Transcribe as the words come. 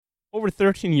Over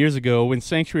 13 years ago, when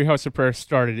Sanctuary House of Prayer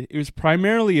started, it was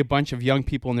primarily a bunch of young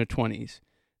people in their 20s.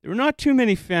 There were not too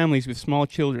many families with small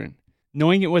children.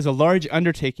 Knowing it was a large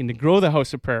undertaking to grow the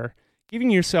House of Prayer, giving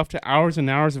yourself to hours and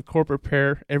hours of corporate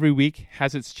prayer every week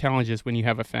has its challenges when you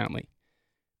have a family.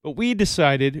 But we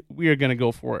decided we are going to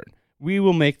go for it. We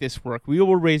will make this work. We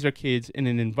will raise our kids in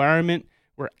an environment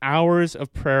where hours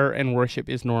of prayer and worship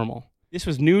is normal. This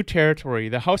was new territory.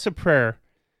 The House of Prayer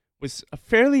was a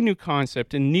fairly new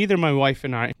concept, and neither my wife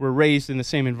and I were raised in the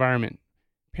same environment.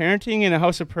 Parenting in a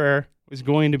House of Prayer was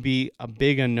going to be a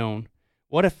big unknown.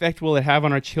 What effect will it have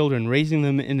on our children, raising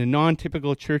them in a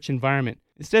non-typical church environment?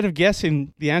 Instead of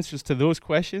guessing the answers to those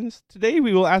questions, today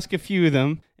we will ask a few of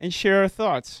them and share our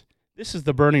thoughts. This is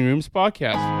the Burning Rooms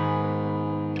Podcast.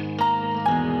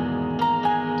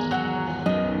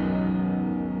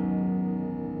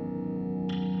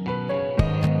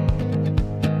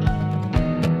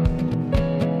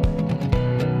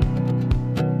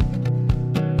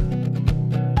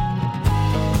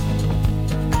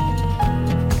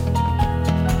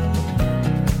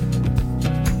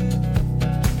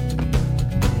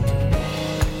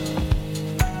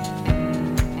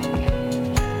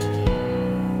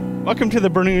 Welcome to the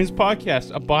Burning Rooms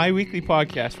Podcast, a bi-weekly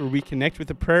podcast where we connect with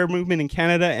the prayer movement in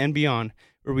Canada and beyond,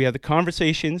 where we have the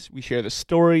conversations, we share the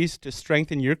stories to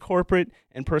strengthen your corporate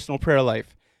and personal prayer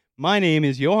life. My name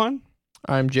is Johan.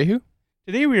 I'm Jehu.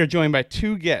 Today we are joined by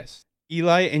two guests,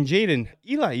 Eli and Jaden.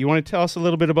 Eli, you want to tell us a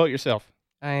little bit about yourself?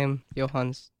 I am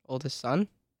Johan's oldest son.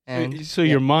 And So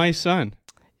you're my son?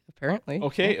 Apparently.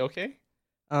 Okay.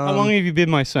 How long have you been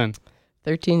my son?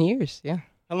 13 years, yeah.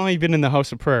 How long have you been in the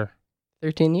House of Prayer?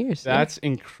 13 years. That's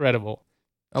incredible.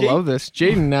 I love this.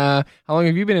 Jaden, how long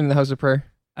have you been in the House of Prayer?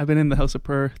 I've been in the House of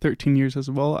Prayer 13 years as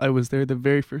well. I was there the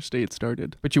very first day it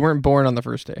started. But you weren't born on the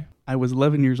first day. I was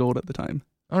 11 years old at the time.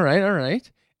 All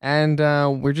right. And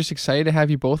we're just excited to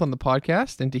have you both on the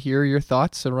podcast and to hear your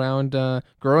thoughts around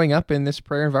growing up in this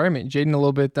prayer environment. Jaden a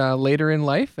little bit later in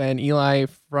life, and Eli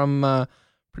from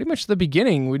pretty much the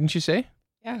beginning, wouldn't you say?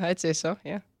 Yeah, I'd say so,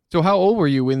 yeah. So how old were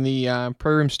you when the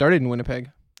prayer room started in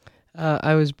Winnipeg?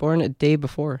 I was born a day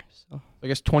before, so. I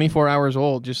guess 24 hours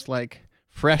old, just like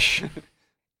fresh.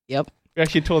 Yep. We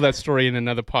actually told that story in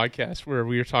another podcast where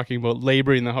we were talking about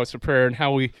labor in the House of Prayer and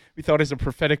how we thought it was a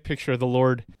prophetic picture of the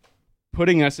Lord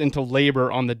putting us into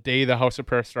labor on the day the House of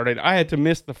Prayer started. I had to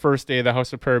miss the first day of the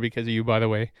House of Prayer because of you, by the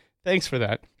way. Thanks for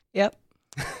that. Yep.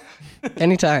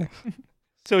 Anytime.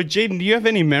 So, Jaden, do you have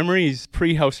any memories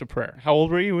pre-House of Prayer? How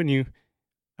old were you when you...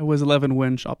 I was 11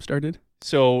 when shop started.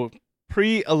 So,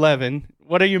 pre-11,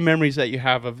 what are your memories that you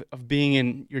have of being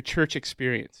in your church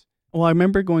experience? Well, I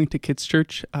remember going to kids'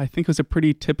 church. I think it was a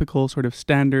pretty typical sort of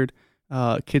standard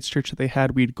kids' church that they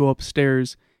had. We'd go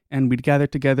upstairs and we'd gather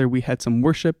together. We had some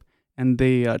worship and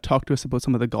they talked to us about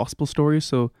some of the gospel stories.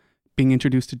 So being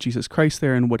introduced to Jesus Christ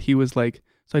there and what he was like.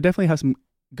 So I definitely have some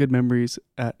good memories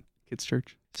at kids'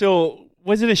 church. So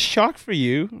was it a shock for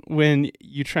you when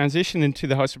you transitioned into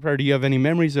the House of Prayer? Do you have any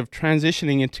memories of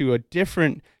transitioning into a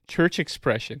different church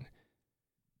expression?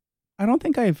 I don't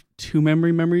think I have too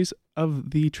many memories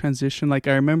of the transition. Like,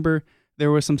 I remember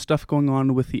there was some stuff going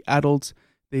on with the adults.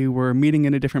 They were meeting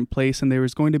in a different place and there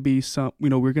was going to be some, we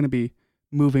were going to be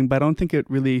moving, but I don't think it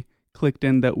really clicked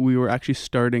in that we were actually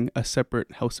starting a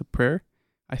separate House of Prayer.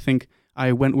 I think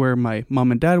I went where my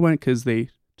mom and dad went because they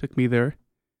took me there,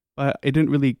 but it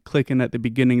didn't really click in at the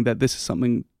beginning that this is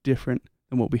something different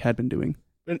than what we had been doing.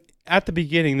 But at the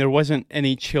beginning, there wasn't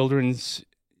any children's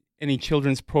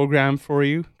program for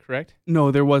you, correct? No,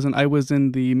 there wasn't. I was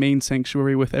in the main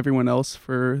sanctuary with everyone else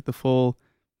for the full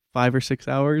 5 or 6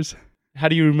 hours. How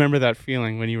do you remember that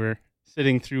feeling when you were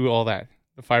sitting through all that,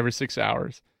 the 5 or 6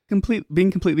 hours?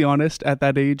 Being completely honest, at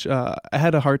that age, I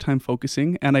had a hard time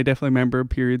focusing, and I definitely remember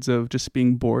periods of just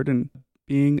being bored and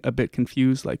being a bit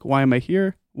confused, like, why am I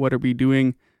here? What are we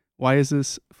doing? Why is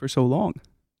this for so long?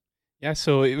 Yeah,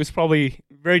 so it was probably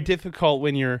very difficult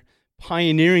when you're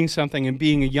pioneering something and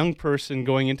being a young person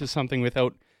going into something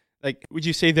without, like, would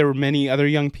you say there were many other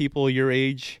young people your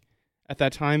age at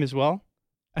that time as well?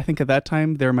 I think at that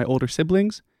time, there were my older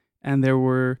siblings, and there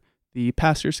were the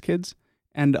pastor's kids.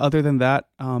 And other than that,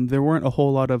 there weren't a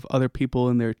whole lot of other people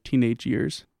in their teenage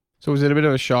years. So was it a bit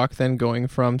of a shock then going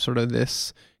from sort of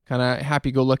this kind of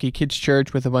happy-go-lucky kids'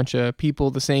 church with a bunch of people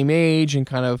the same age and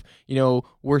kind of,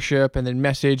 worship and then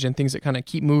message and things that kind of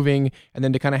keep moving, and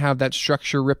then to kind of have that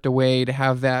structure ripped away, to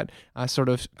have that sort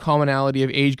of commonality of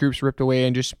age groups ripped away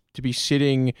and just to be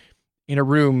sitting in a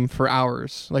room for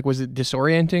hours? Like, was it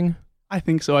disorienting? I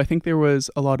think so. I think there was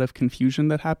a lot of confusion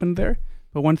that happened there.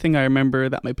 But one thing I remember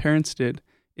that my parents did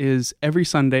is every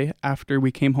Sunday after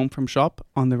we came home from shop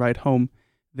on the ride home,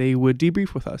 they would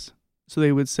debrief with us. So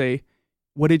they would say,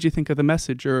 what did you think of the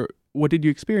message? Or what did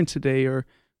you experience today? Or,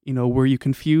 were you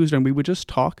confused? And we would just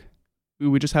talk. We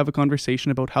would just have a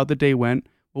conversation about how the day went,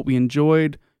 what we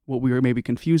enjoyed, what we were maybe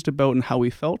confused about, and how we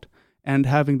felt, and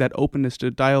having that openness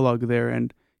to dialogue there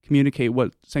and communicate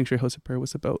what Sanctuary House of Prayer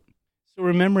was about. So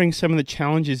remembering some of the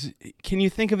challenges, can you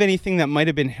think of anything that might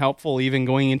have been helpful even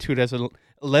going into it as an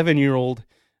 11-year-old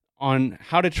on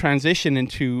how to transition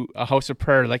into a house of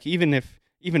prayer? Like even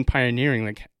pioneering,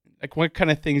 like what kind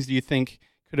of things do you think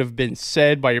could have been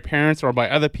said by your parents or by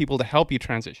other people to help you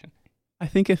transition? I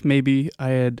think if maybe I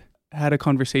had a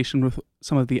conversation with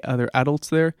some of the other adults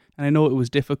there, and I know it was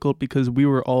difficult because we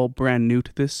were all brand new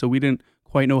to this, so we didn't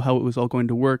quite know how it was all going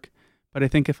to work. But I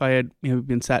think if I had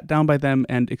been sat down by them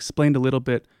and explained a little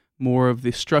bit more of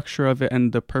the structure of it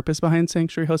and the purpose behind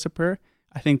Sanctuary House of Prayer,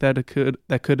 I think that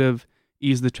could have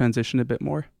eased the transition a bit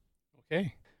more.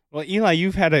 Okay. Well, Eli,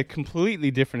 you've had a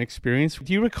completely different experience.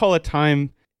 Do you recall a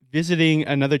time visiting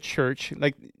another church?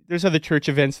 Like there's other church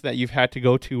events that you've had to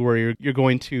go to where you're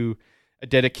going to a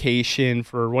dedication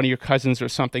for one of your cousins or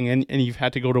something, and you've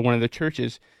had to go to one of the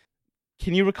churches.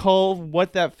 Can you recall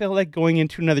what that felt like going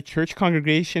into another church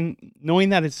congregation, knowing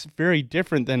that it's very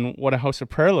different than what a house of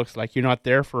prayer looks like? You're not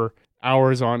there for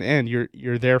hours on end.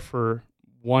 You're there for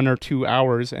 1 or 2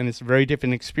 hours, and it's a very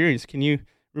different experience. Can you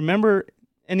remember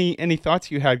any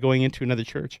thoughts you had going into another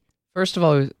church? First of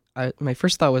all, my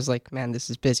first thought was like, man, this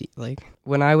is busy. Like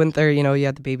when I went there, you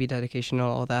had the baby dedication and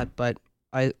all that, but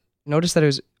I noticed that it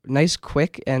was nice,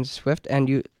 quick, and swift, and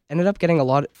you ended up getting a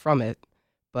lot from it.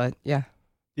 But yeah.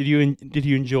 Did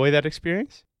you enjoy that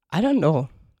experience? I don't know.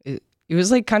 It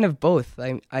was like kind of both.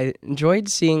 I enjoyed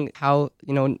seeing how,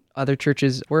 other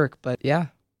churches work, but yeah,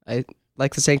 I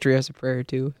like the Sanctuary House of Prayer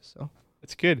too. So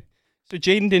that's good. So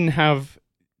Jaden didn't have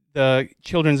the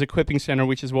Children's Equipping Center,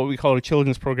 which is what we call a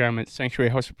children's program at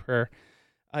Sanctuary House of Prayer.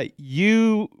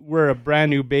 You were a brand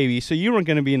new baby, so you weren't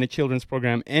going to be in the children's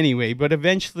program anyway, but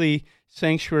eventually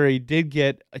Sanctuary did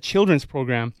get a children's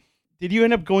program. Did you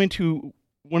end up going to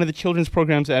one of the children's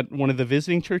programs at one of the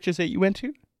visiting churches that you went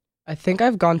to? I think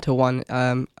I've gone to one.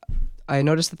 I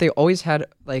noticed that they always had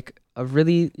like a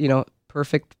really,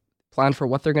 perfect plan for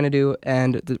what they're going to do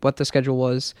and what the schedule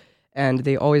was. And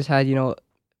they always had,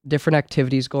 different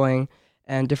activities going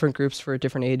and different groups for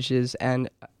different ages. And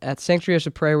at Sanctuary House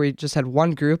of Prayer, we just had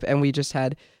one group and we just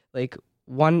had like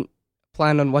one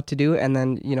plan on what to do. And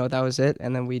then, that was it.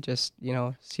 And then we just,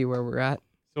 see where we're at.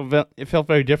 So it felt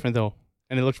very different though.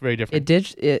 And it looked very different.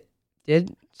 It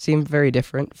did seem very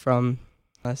different from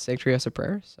Sanctuary House of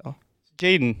Prayer. So,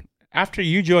 Jaden, after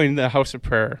you joined the House of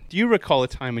Prayer, do you recall a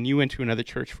time when you went to another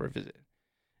church for a visit?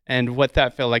 And what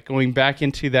that felt like going back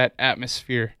into that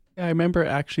atmosphere? Yeah, I remember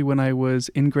actually when I was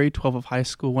in grade 12 of high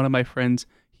school, one of my friends,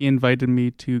 he invited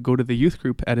me to go to the youth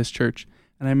group at his church.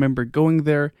 And I remember going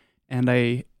there, and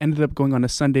I ended up going on a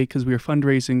Sunday because we were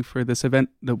fundraising for this event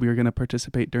that we were going to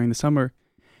participate during the summer.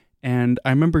 And I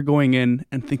remember going in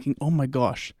and thinking, oh my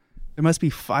gosh, there must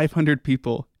be 500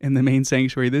 people in the main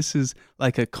sanctuary. This is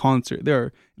like a concert.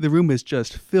 The room is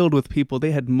just filled with people.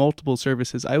 They had multiple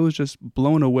services. I was just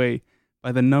blown away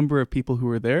by the number of people who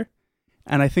were there.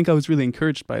 And I think I was really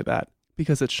encouraged by that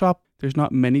because at shop, there's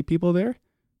not many people there.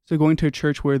 So going to a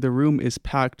church where the room is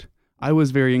packed, I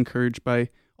was very encouraged by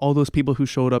all those people who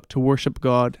showed up to worship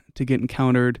God, to get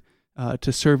encountered,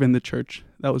 to serve in the church.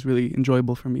 That was really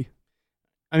enjoyable for me.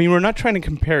 I mean, we're not trying to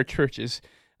compare churches,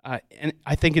 and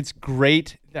I think it's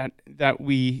great that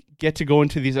we get to go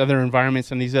into these other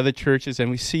environments and these other churches and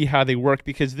we see how they work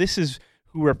because this is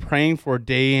who we're praying for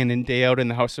day in and day out in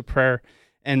the House of Prayer.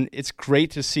 And it's great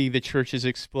to see the churches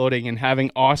exploding and having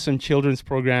awesome children's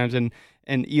programs and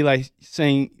Eli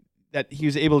saying that he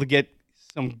was able to get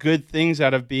some good things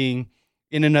out of being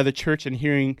in another church and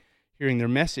hearing their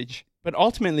message. But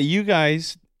ultimately, you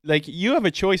guys, like you have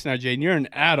a choice now, Jaden. You're an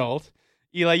adult.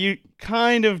 Eli, you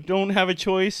kind of don't have a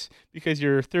choice because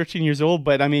you're 13 years old,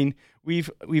 but I mean, we've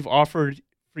offered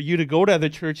for you to go to other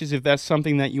churches if that's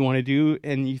something that you want to do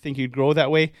and you think you'd grow that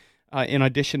way in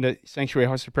addition to Sanctuary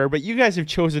House of Prayer. But you guys have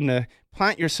chosen to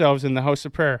plant yourselves in the House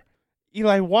of Prayer.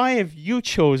 Eli, why have you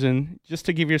chosen just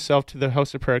to give yourself to the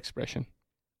House of Prayer expression?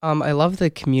 I love the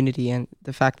community and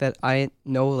the fact that I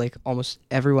know like almost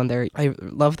everyone there. I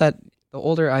love that the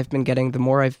older I've been getting, the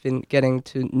more I've been getting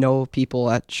to know people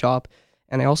at shop.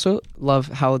 And I also love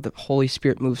how the Holy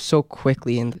Spirit moves so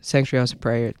quickly in the Sanctuary House of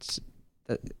Prayer.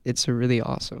 It's really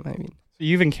awesome. I mean, so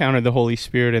you've encountered the Holy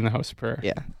Spirit in the House of Prayer.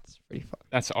 Yeah, it's pretty fun.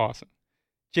 That's awesome.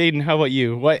 Jaden, how about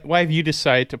you? Why have you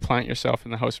decided to plant yourself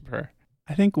in the House of Prayer?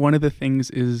 I think one of the things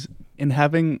is in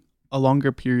having a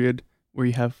longer period where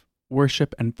you have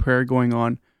worship and prayer going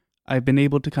on, I've been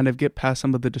able to kind of get past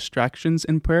some of the distractions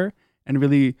in prayer and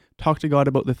really talk to God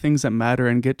about the things that matter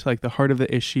and get to like the heart of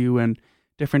the issue. And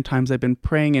different times I've been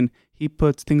praying and he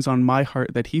puts things on my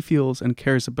heart that he feels and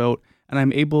cares about. And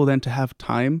I'm able then to have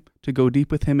time to go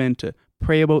deep with him and to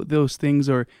pray about those things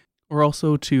or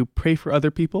also to pray for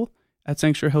other people at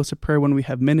Sanctuary House of Prayer when we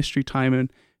have ministry time.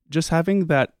 And just having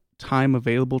that time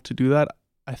available to do that,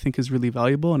 I think is really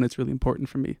valuable and it's really important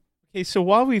for me. Okay, so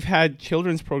while we've had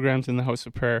children's programs in the House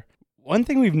of Prayer, one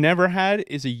thing we've never had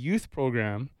is a youth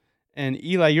program. And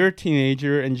Eli, you're a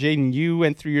teenager, and Jaden, you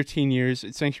went through your teen years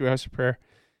at Sanctuary House of Prayer.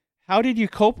 How did you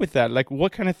cope with that? Like,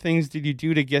 what kind of things did you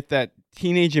do to get that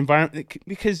teenage environment?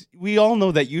 Because we all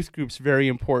know that youth group's very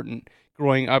important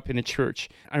growing up in a church.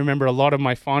 I remember a lot of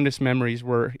my fondest memories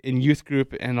were in youth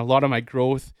group and a lot of my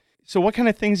growth. So what kind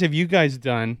of things have you guys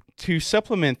done to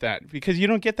supplement that? Because you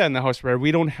don't get that in the House of Prayer.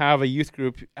 We don't have a youth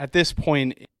group at this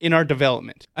point in our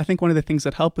development. I think one of the things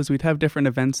that help is we'd have different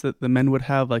events that the men would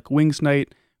have, like Wings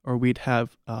Night, or we'd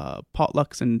have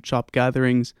potlucks and shop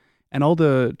gatherings. And all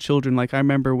the children, like I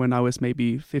remember when I was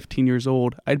maybe 15 years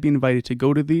old, I'd be invited to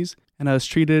go to these, and I was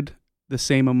treated the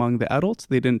same among the adults.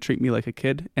 They didn't treat me like a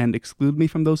kid and exclude me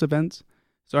from those events.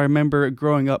 So I remember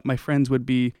growing up, my friends would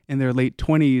be in their late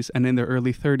 20s and in their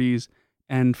early 30s.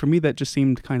 And for me, that just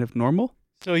seemed kind of normal.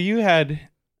 So you had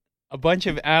a bunch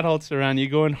of adults around you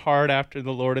going hard after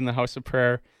the Lord in the House of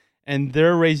Prayer, and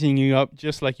they're raising you up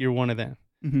just like you're one of them.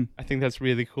 Mm-hmm. I think that's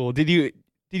really cool. Did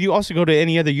you also go to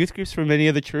any other youth groups from any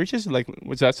other churches? Like,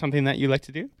 was that something that you like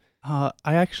to do? I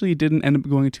actually didn't end up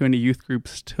going to any youth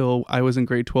groups till I was in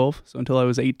grade 12, so until I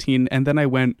was 18. And then I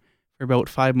went for about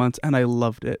 5 months, and I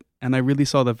loved it. And I really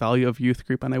saw the value of youth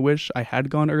group, and I wish I had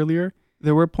gone earlier.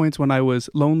 There were points when I was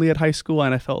lonely at high school,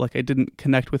 and I felt like I didn't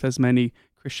connect with as many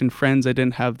Christian friends. I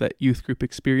didn't have that youth group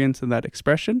experience and that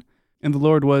expression. And the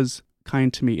Lord was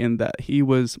kind to me in that he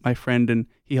was my friend, and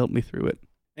he helped me through it.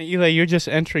 And Eli, you're just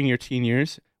entering your teen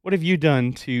years. What have you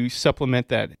done to supplement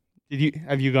that?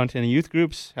 Have you gone to any youth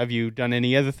groups? Have you done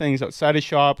any other things outside of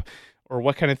shop? Or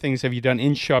what kind of things have you done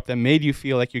in shop that made you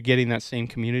feel like you're getting that same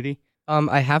community?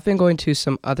 I have been going to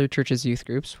some other churches' youth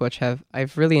groups, which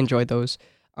I've really enjoyed those.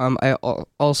 I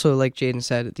also, like Jaden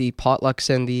said, the potlucks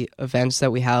and the events that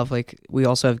we have, like we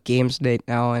also have games night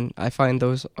now, and I find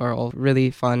those are all really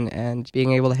fun, and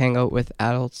being able to hang out with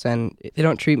adults, and they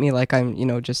don't treat me like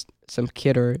I'm, just some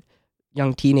kid or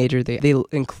young teenager. They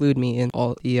include me in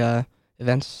all the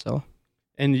events. So,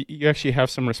 and you actually have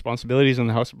some responsibilities in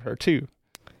the House of Prayer too.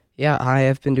 Yeah, I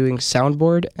have been doing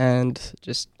soundboard and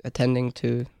just attending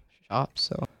to shop.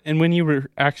 So, and when you were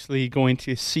actually going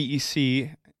to CEC,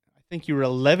 I think you were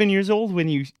 11 years old when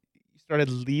you started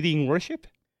leading worship.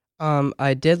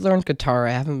 I did learn guitar.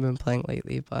 I haven't been playing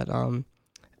lately, but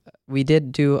we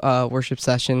did do worship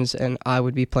sessions, and I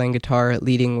would be playing guitar,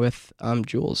 leading with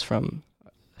Jules from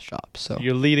the shop. So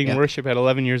you're leading worship at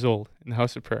 11 years old in the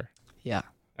House of Prayer. Yeah.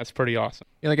 That's pretty awesome.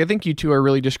 Yeah, like I think you two are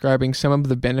really describing some of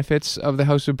the benefits of the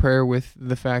House of Prayer with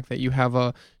the fact that you have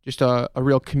a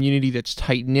real community that's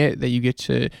tight-knit, that you get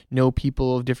to know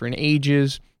people of different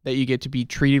ages, that you get to be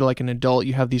treated like an adult,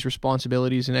 you have these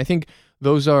responsibilities. And I think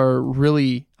those are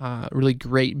really, really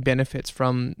great benefits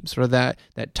from sort of that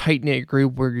tight-knit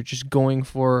group where you're just going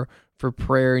for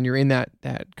prayer and you're in that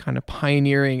kind of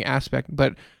pioneering aspect.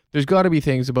 But there's got to be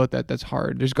things about that that's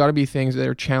hard. There's got to be things that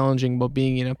are challenging about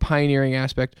being in a pioneering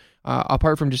aspect,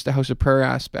 apart from just the House of Prayer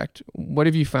aspect. What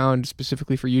have you found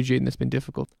specifically for you, Jaden, that's been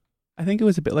difficult? I think it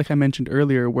was a bit like I mentioned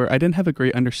earlier, where I didn't have a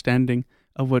great understanding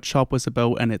of what shop was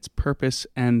about and its purpose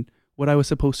and what I was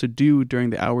supposed to do during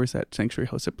the hours at Sanctuary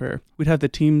House of Prayer. We'd have the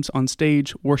teams on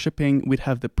stage worshiping. We'd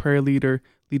have the prayer leader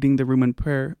leading the room in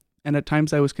prayer. And at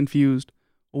times I was confused.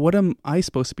 Well, what am I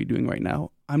supposed to be doing right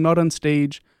now? I'm not on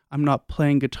stage. I'm not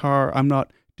playing guitar. I'm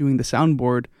not doing the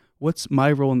soundboard. What's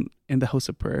my role in the House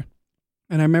of Prayer?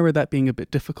 And I remember that being a bit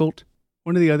difficult.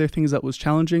 One of the other things that was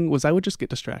challenging was I would just get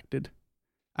distracted.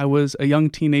 I was a young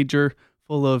teenager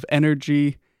full of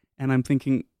energy, and I'm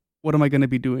thinking, what am I going to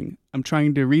be doing? I'm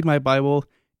trying to read my Bible.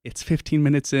 It's 15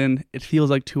 minutes in. It feels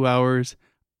like 2 hours.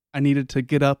 I needed to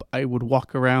get up. I would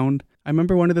walk around. I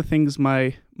remember one of the things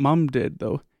my mom did,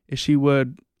 though, is she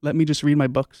would let me just read my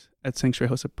books at Sanctuary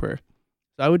House of Prayer.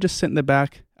 So I would just sit in the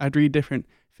back. I'd read different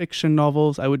fiction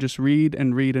novels. I would just read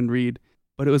and read and read.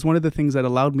 But it was one of the things that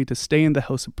allowed me to stay in the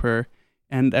House of Prayer.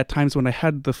 And at times when I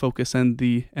had the focus and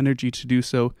the energy to do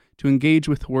so, to engage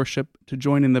with worship, to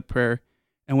join in the prayer.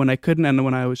 And when I couldn't, and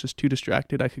when I was just too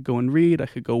distracted, I could go and read, I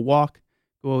could go walk,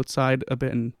 go outside a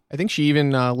bit. And I think she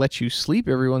even lets you sleep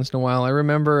every once in a while. I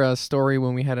remember a story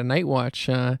when we had a night watch.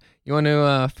 You want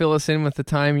to fill us in with the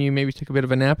time you maybe took a bit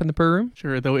of a nap in the prayer room?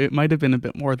 Sure, though it might have been a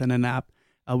bit more than a nap.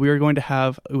 we were going to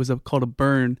have, called a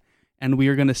burn, and we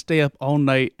were going to stay up all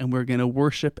night, and we were going to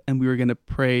worship, and we were going to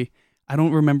pray. I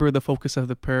don't remember the focus of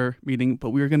the prayer meeting,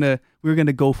 but we were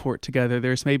gonna go for it together.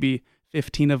 There's maybe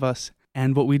 15 of us,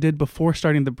 and what we did before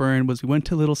starting the burn was we went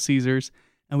to Little Caesars,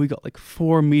 and we got like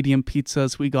 4 medium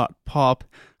pizzas. We got pop.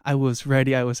 I was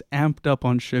ready. I was amped up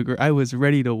on sugar. I was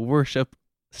ready to worship,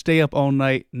 stay up all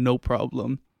night, no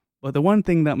problem. But the one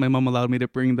thing that my mom allowed me to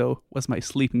bring, though, was my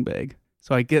sleeping bag.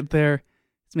 So I get there.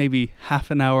 It's maybe half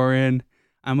an hour in.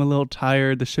 I'm a little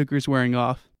tired. The sugar's wearing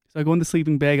off. So I go in the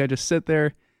sleeping bag. I just sit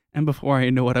there. And before I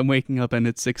know it, I'm waking up and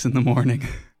it's 6 a.m.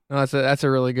 No, that's a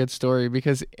really good story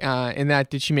because in that,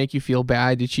 did she make you feel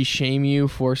bad? Did she shame you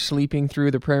for sleeping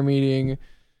through the prayer meeting?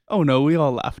 Oh, no, we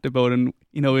all laughed about it. And,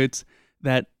 it's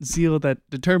that zeal, that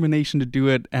determination to do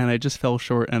it. And I just fell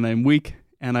short and I'm weak.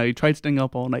 And I tried staying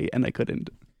up all night and I couldn't.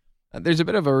 There's a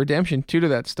bit of a redemption too to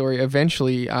that story.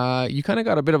 Eventually, you kind of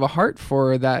got a bit of a heart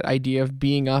for that idea of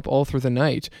being up all through the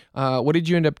night. What did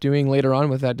you end up doing later on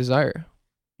with that desire?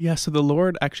 Yeah, so the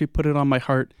Lord actually put it on my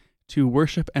heart to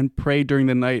worship and pray during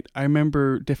the night. I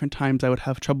remember different times I would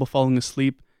have trouble falling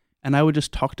asleep, and I would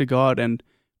just talk to God,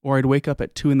 or I'd wake up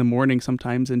at 2 a.m.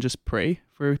 sometimes and just pray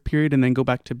for a period and then go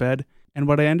back to bed. And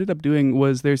what I ended up doing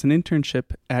was there's an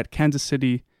internship at Kansas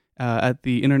City at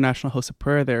the International House of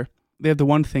Prayer there. They have the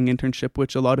One Thing internship,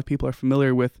 which a lot of people are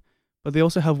familiar with, but they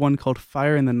also have one called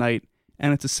Fire in the Night,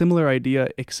 and it's a similar idea,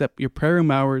 except your prayer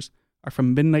room hours are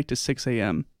from midnight to 6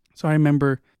 a.m. So I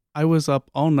remember I was up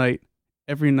all night,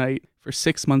 every night, for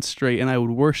 6 months straight, and I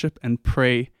would worship and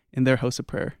pray in their house of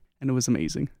prayer, and it was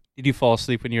amazing. Did you fall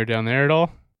asleep when you were down there at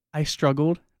all? I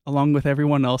struggled, along with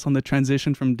everyone else, on the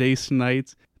transition from days to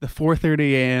nights. The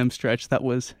 4:30 a.m. stretch, that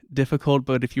was difficult,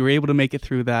 but if you were able to make it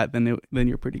through that, then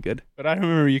you're pretty good. But I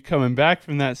remember you coming back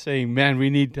from that saying, man, we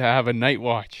need to have a night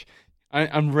watch.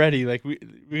 I'm ready. Like, we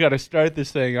got to start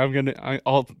this thing.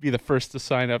 I'll be the first to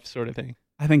sign up, sort of thing.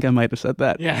 I think I might have said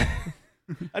that. Yeah.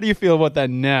 How do you feel about that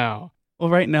now? Well,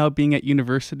 right now, being at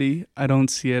university, I don't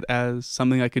see it as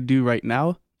something I could do right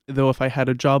now. Though if I had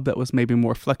a job that was maybe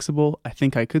more flexible, I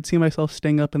think I could see myself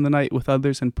staying up in the night with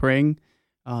others and praying.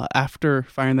 After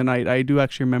Fire in the Night, I do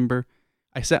actually remember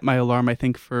I set my alarm, I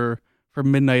think, for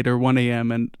midnight or 1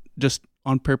 a.m. And just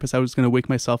on purpose, I was going to wake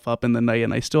myself up in the night.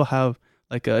 And I still have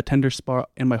like a tender spot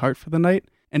in my heart for the night.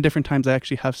 And different times I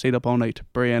actually have stayed up all night to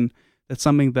pray. And that's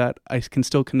something that I can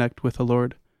still connect with the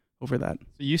Lord over that.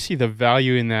 So you see the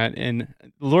value in that, and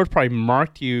the Lord probably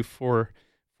marked you for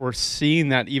seeing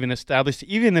that even established,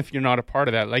 even if you're not a part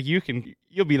of that. Like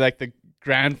you'll be like the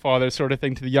grandfather sort of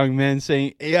thing to the young men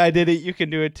saying, hey, I did it, you can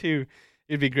do it too.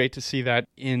 It'd be great to see that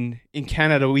in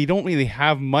Canada. We don't really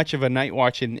have much of a night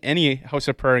watch in any house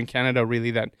of prayer in Canada,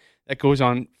 really, that goes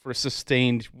on for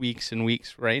sustained weeks and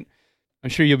weeks, right?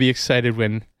 I'm sure you'll be excited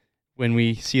when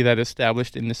we see that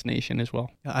established in this nation as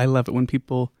well. I love it when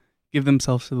people give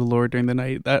themselves to the Lord during the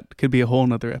night. That could be a whole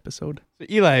nother episode. So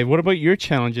Eli, what about your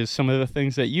challenges? Some of the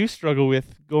things that you struggle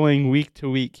with going week to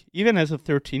week, even as a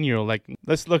 13-year-old. Like,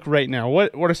 let's look right now.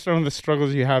 What are some of the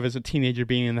struggles you have as a teenager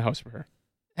being in the house of prayer?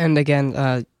 And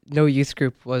again, no youth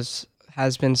group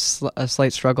has been a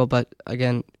slight struggle, but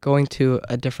again, going to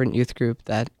a different youth group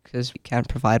because we can't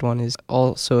provide one is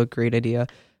also a great idea.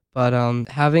 But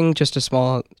having just a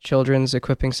small children's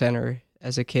equipping center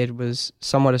as a kid was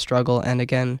somewhat a struggle. And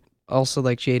again, also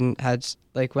like Jaden had,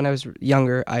 like when I was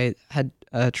younger, I had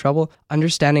trouble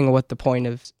understanding what the point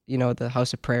of, the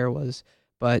house of prayer was.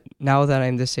 But now that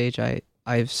I'm this age,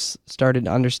 I've started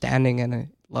understanding and I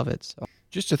love it. So.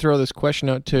 Just to throw this question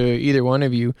out to either one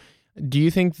of you, do you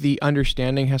think the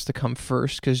understanding has to come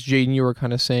first? Because Jaden, you were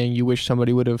kind of saying you wish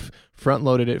somebody would have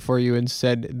front-loaded it for you and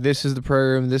said, this is the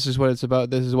prayer room, this is what it's about,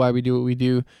 this is why we do what we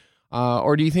do.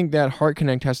 Or do you think that heart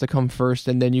connect has to come first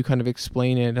and then you kind of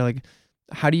explain it? Like,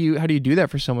 how do you do that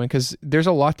for someone? Because there's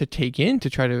a lot to take in to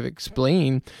try to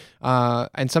explain.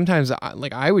 And sometimes,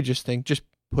 I would just think, just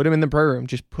put them in the prayer room,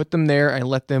 just put them there and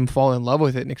let them fall in love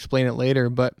with it and explain it later.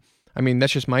 But I mean,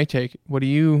 that's just my take. What do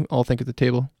you all think at the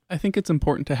table? I think it's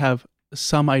important to have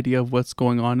some idea of what's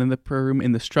going on in the prayer room,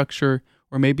 in the structure,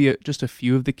 or maybe just a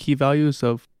few of the key values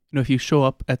of, if you show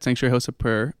up at Sanctuary House of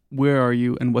Prayer, where are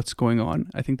you and what's going on?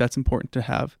 I think that's important to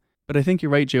have. But I think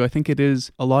you're right, Joe. I think it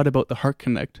is a lot about the heart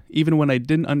connect. Even when I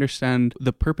didn't understand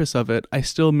the purpose of it, I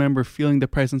still remember feeling the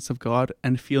presence of God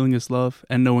and feeling his love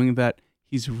and knowing that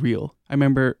he's real. I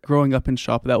remember growing up in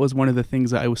shop, that was one of the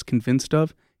things that I was convinced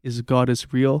of, is God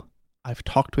is real. I've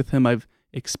talked with him, I've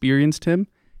experienced him,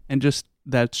 and just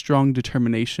that strong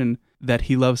determination that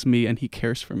he loves me and he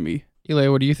cares for me. Eli,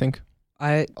 what do you think?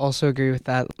 I also agree with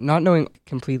that. Not knowing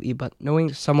completely, but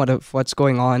knowing somewhat of what's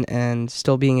going on and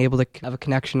still being able to have a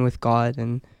connection with God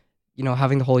and,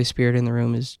 having the Holy Spirit in the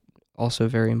room is also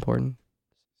very important.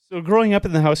 So growing up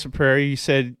in the house of prayer, you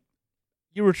said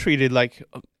you were treated like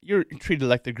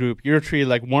the group. You were treated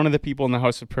like one of the people in the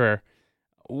house of prayer.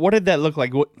 What did that look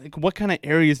like? What kind of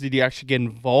areas did you actually get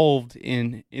involved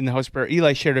in the house of prayer?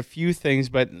 Eli shared a few things,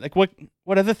 but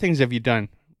what other things have you done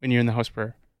when you're in the house of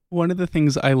prayer? One of the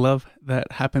things I love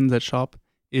that happens at shop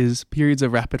is periods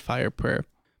of rapid fire prayer.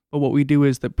 But what we do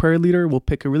is the prayer leader will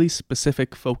pick a really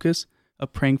specific focus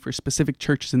of praying for specific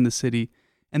churches in the city.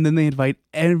 And then they invite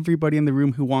everybody in the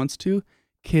room who wants to,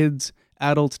 kids,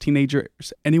 adults,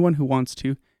 teenagers, anyone who wants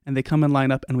to, and they come and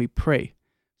line up and we pray.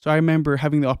 So I remember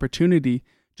having the opportunity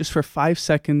just for 5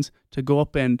 seconds to go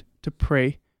up and to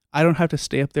pray. I don't have to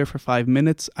stay up there for 5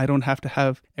 minutes. I don't have to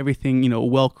have everything,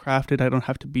 well crafted. I don't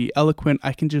have to be eloquent.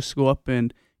 I can just go up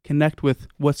and connect with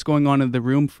what's going on in the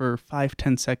room for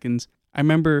 5-10 seconds. I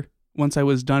remember once I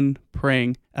was done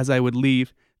praying, as I would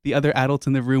leave, the other adults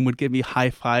in the room would give me high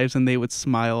fives and they would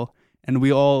smile. And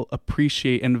we all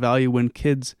appreciate and value when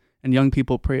kids and young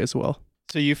people pray as well.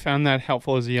 So you found that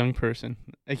helpful as a young person.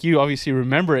 Like, you obviously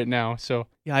remember it now, so.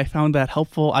 Yeah, I found that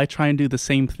helpful. I try and do the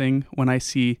same thing when I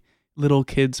see little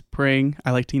kids praying.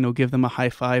 I like to, give them a high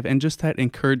five, and just that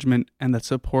encouragement and that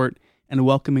support and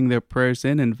welcoming their prayers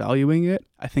in and valuing it,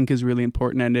 I think is really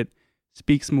important, and it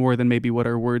speaks more than maybe what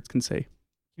our words can say.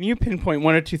 Can you pinpoint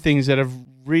one or two things that have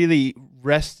really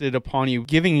rested upon you,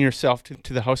 giving yourself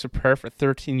to the house of prayer for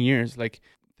 13 years? Like,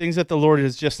 things that the Lord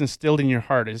has just instilled in your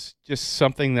heart is just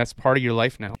something that's part of your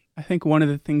life now. I think one of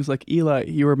the things, like Eli,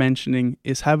 you were mentioning,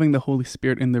 is having the Holy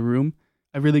Spirit in the room.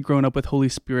 I've really grown up with Holy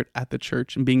Spirit at the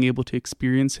church and being able to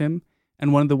experience Him.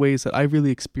 And one of the ways that I really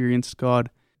experienced God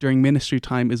during ministry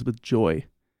time is with joy.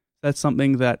 That's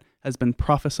something that has been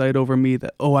prophesied over me,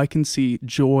 that, I can see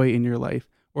joy in your life.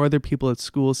 Or other people at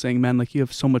school saying, man, like, you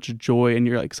have so much joy and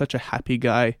you're like such a happy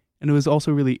guy. And it was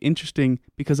also really interesting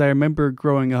because I remember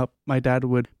growing up, my dad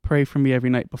would pray for me every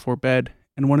night before bed.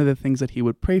 And one of the things that he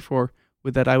would pray for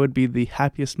was that I would be the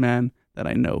happiest man that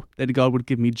I know, that God would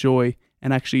give me joy.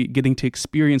 And actually getting to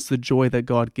experience the joy that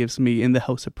God gives me in the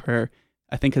house of prayer,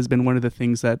 I think has been one of the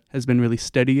things that has been really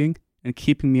steadying and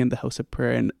keeping me in the house of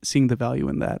prayer and seeing the value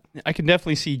in that. I can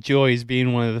definitely see joy as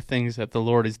being one of the things that the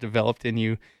Lord has developed in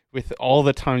you with all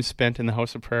the time spent in the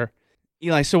house of prayer.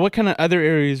 Eli, so what kind of other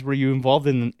areas were you involved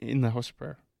in the house of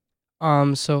prayer?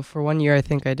 So for 1 year, I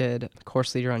think I did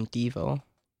course leader on Devo.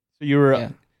 So you were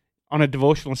on a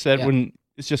devotional set when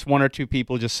it's just one or two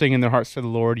people just singing their hearts to the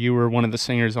Lord. You were one of the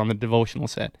singers on the devotional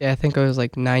set. Yeah, I think I was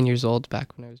like 9 years old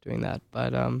back when I was doing that.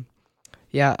 But I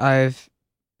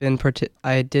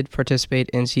did participate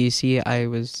in CEC. I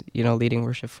was, leading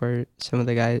worship for some of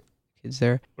the kids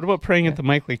there. What about praying at the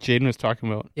mic like Jaden was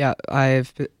talking about? Yeah, I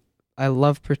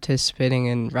love participating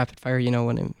in rapid fire,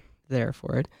 when I'm there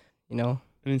for it, And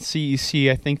in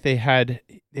CEC, I think they had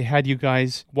you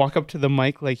guys walk up to the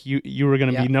mic like you were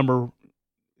going to be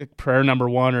prayer number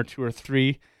 1 or 2 or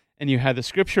 3, and you had the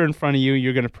scripture in front of you.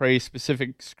 You're going to pray a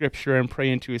specific scripture and pray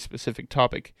into a specific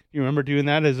topic. You remember doing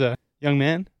that as a young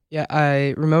man? Yeah,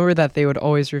 I remember that they would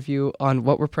always review on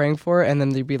what we're praying for, and then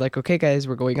they'd be like, okay, guys,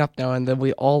 we're going up now, and then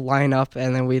we all line up,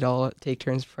 and then we'd all take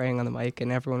turns praying on the mic,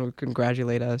 and everyone would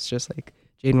congratulate us, just like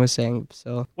Jaden was saying.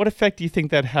 So, what effect do you think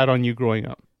that had on you growing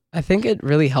up? I think it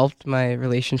really helped my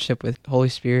relationship with Holy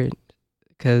Spirit,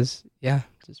 because,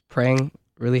 just praying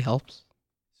really helps.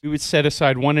 We would set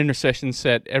aside one intercession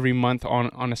set every month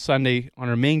on a Sunday on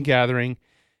our main gathering,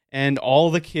 and all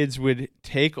the kids would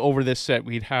take over this set.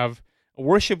 We'd have a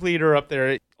worship leader up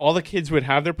there. All the kids would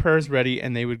have their prayers ready,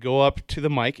 and they would go up to the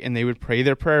mic and they would pray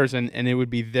their prayers, and it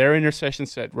would be their intercession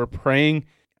set. We're praying,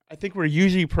 I think we're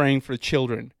usually praying for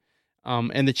children,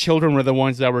 and the children were the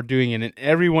ones that were doing it, and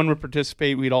everyone would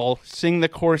participate. We'd all sing the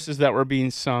choruses that were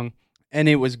being sung, and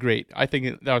it was great. I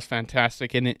think that was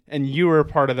fantastic, and you were a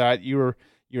part of that. You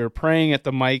were praying at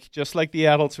the mic just like the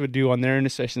adults would do on their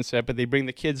intercession set, but they bring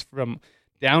the kids from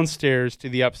downstairs to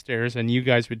the upstairs, and you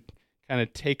guys would kind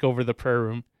of take over the prayer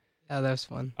room. Yeah, that was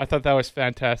fun. I thought that was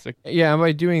fantastic. Yeah, and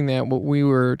by doing that, what we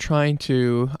were trying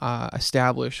to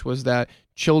establish was that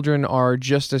children are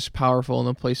just as powerful in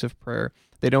the place of prayer.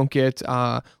 They don't get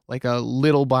like a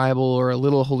little Bible or a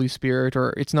little Holy Spirit,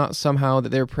 or it's not somehow that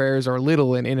their prayers are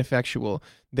little and ineffectual.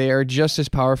 They are just as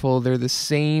powerful. They're the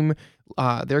same.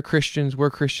 They're Christians, we're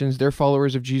Christians, they're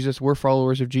followers of Jesus, we're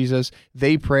followers of Jesus.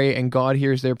 They pray and God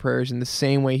hears their prayers in the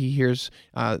same way He hears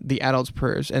the adults'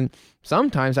 prayers. And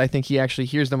sometimes I think He actually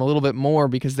hears them a little bit more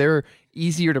because they're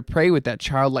easier to pray with that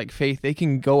childlike faith. They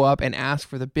can go up and ask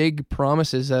for the big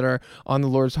promises that are on the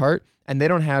Lord's heart, and they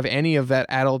don't have any of that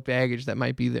adult baggage that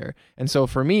might be there. And so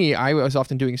for me, I was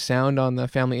often doing sound on the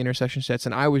family intercession sets,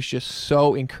 and I was just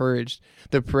so encouraged.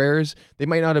 The prayers, they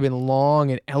might not have been long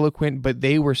and eloquent, but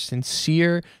they were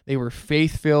sincere, they were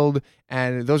faith-filled,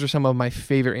 and those are some of my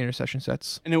favorite intercession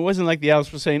sets. And it wasn't like the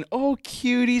adults were saying, "Oh,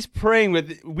 cute, he's praying," but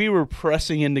we were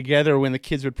pressing in together when the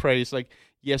kids would pray. It's like,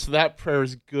 yes, that prayer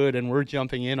is good, and we're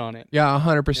jumping in on it. Yeah,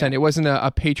 100%. Yeah. It wasn't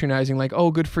a patronizing, like, "Oh,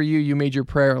 good for you, you made your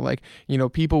prayer." Like,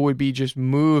 people would be just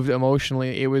moved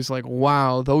emotionally. It was like,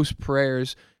 wow, those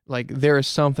prayers, like, there is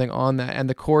something on that. And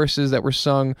the choruses that were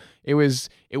sung, it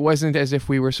wasn't as if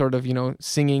we were sort of,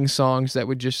 singing songs that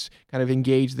would just kind of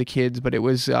engage the kids, but it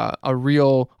was a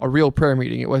real prayer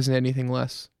meeting. It wasn't anything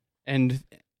less. And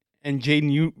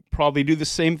Jaden, you probably do the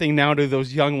same thing now to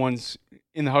those young ones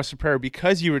in the house of prayer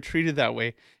because you were treated that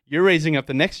way. You're raising up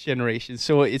the next generation.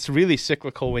 So it's really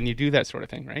cyclical when you do that sort of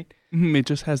thing, right? It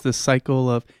just has this cycle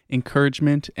of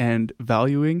encouragement and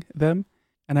valuing them.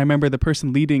 And I remember the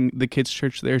person leading the kids'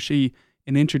 church there,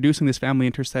 in introducing this family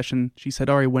intercession, she said,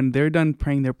 "All right, when they're done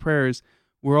praying their prayers,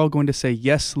 we're all going to say,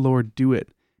 'Yes, Lord, do it.'"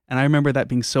 And I remember that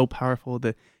being so powerful.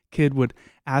 The kid would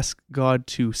ask God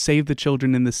to save the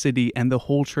children in the city, and the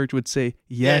whole church would say,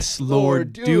 "Yes,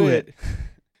 Lord, do it."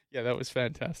 Yeah, that was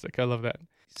fantastic. I love that.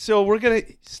 So we're going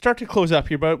to start to close up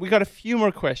here, but we got a few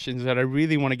more questions that I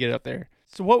really want to get out there.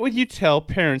 So what would you tell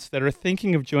parents that are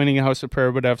thinking of joining a house of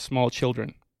prayer but have small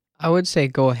children? I would say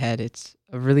go ahead. It's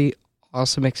a really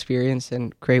awesome experience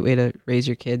and great way to raise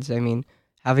your kids. I mean,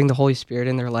 having the Holy Spirit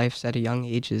in their lives at a young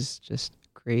age is just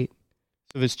great.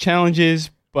 So there's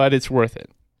challenges, but it's worth it.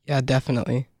 Yeah,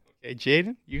 definitely. Okay,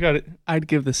 Jaden, you got it. I'd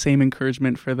give the same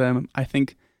encouragement for them. I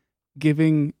think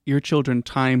giving your children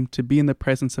time to be in the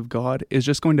presence of God is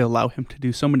just going to allow him to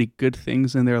do so many good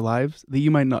things in their lives that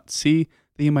you might not see,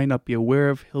 that you might not be aware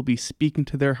of. He'll be speaking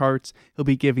to their hearts. He'll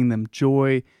be giving them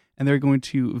joy, and they're going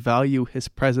to value his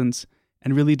presence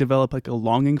and really develop like a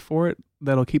longing for it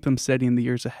that'll keep them steady in the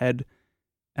years ahead.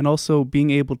 And also being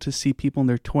able to see people in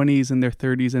their 20s and their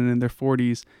 30s and in their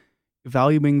 40s,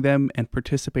 valuing them and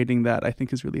participating in that, I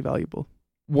think is really valuable.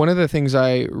 One of the things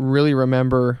I really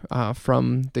remember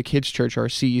from the kids' church, our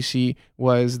CEC,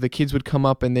 was the kids would come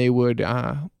up and they would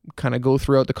kind of go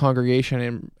throughout the congregation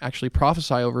and actually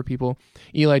prophesy over people.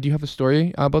 Eli, do you have a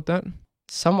story about that?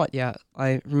 Somewhat, yeah.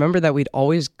 I remember that we'd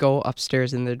always go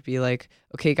upstairs and they'd be like,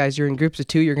 "Okay, guys, you're in groups of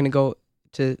 2. You're going to go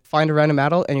to find a random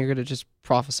adult and you're going to just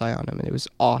prophesy on them." And it was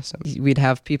awesome. We'd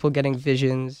have people getting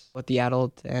visions with the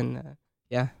adult and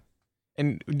yeah.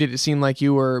 And did it seem like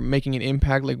you were making an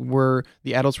impact? Like, were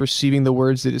the adults receiving the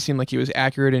words? Did it seem like it was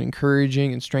accurate and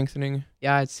encouraging and strengthening?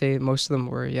 Yeah, I'd say most of them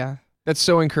were, yeah. That's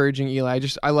so encouraging, Eli.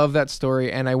 I love that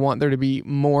story, and I want there to be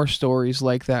more stories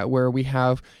like that where we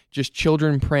have just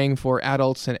children praying for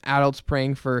adults and adults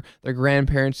praying for their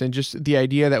grandparents, and just the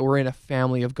idea that we're in a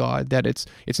family of God, that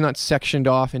it's not sectioned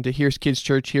off into here's kids'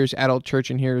 church, here's adult church,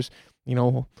 and here's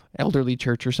elderly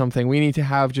church or something. We need to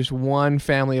have just one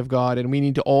family of God, and we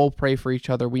need to all pray for each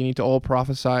other. We need to all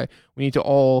prophesy. We need to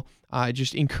all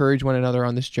just encourage one another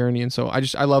on this journey. And so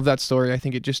I love that story. I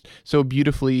think it just so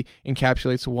beautifully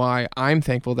encapsulates why I'm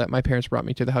thankful that my parents brought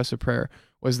me to the house of prayer,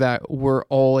 was that we're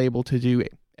all able to do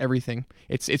everything.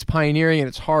 It's pioneering and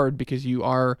it's hard because you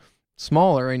are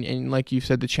smaller, and like you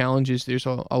said, the challenge is there's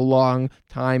a long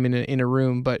time in a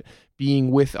room, but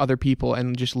being with other people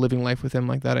and just living life with them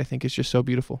like that, I think is just so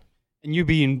beautiful. And you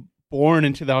being born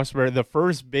into the house of prayer, the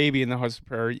first baby in the house of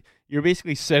prayer, you're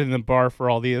basically setting the bar for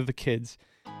all the other kids.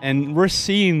 And we're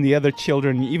seeing the other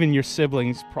children, even your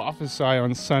siblings, prophesy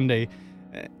on Sunday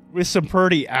with some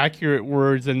pretty accurate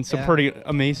words and some pretty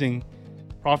amazing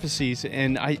prophecies.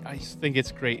 And I think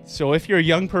it's great. So if you're a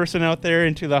young person out there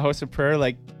into the house of prayer,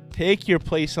 like, take your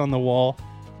place on the wall.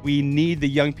 We need the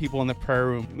young people in the prayer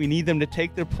room. We need them to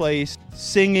take their place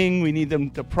singing. We need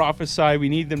them to prophesy. We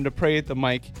need them to pray at the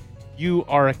mic. You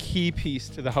are a key piece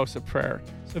to the house of prayer.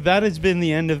 So that has been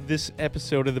the end of this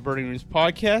episode of the Burning Rooms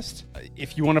podcast.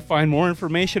 If you want to find more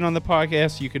information on the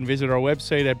podcast, you can visit our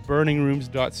website at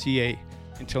burningrooms.ca.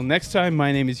 Until next time,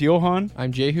 my name is Johan.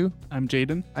 I'm Jehu. I'm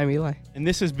Jaden. I'm Eli. And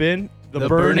this has been the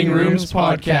Burning Rooms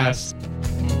podcast.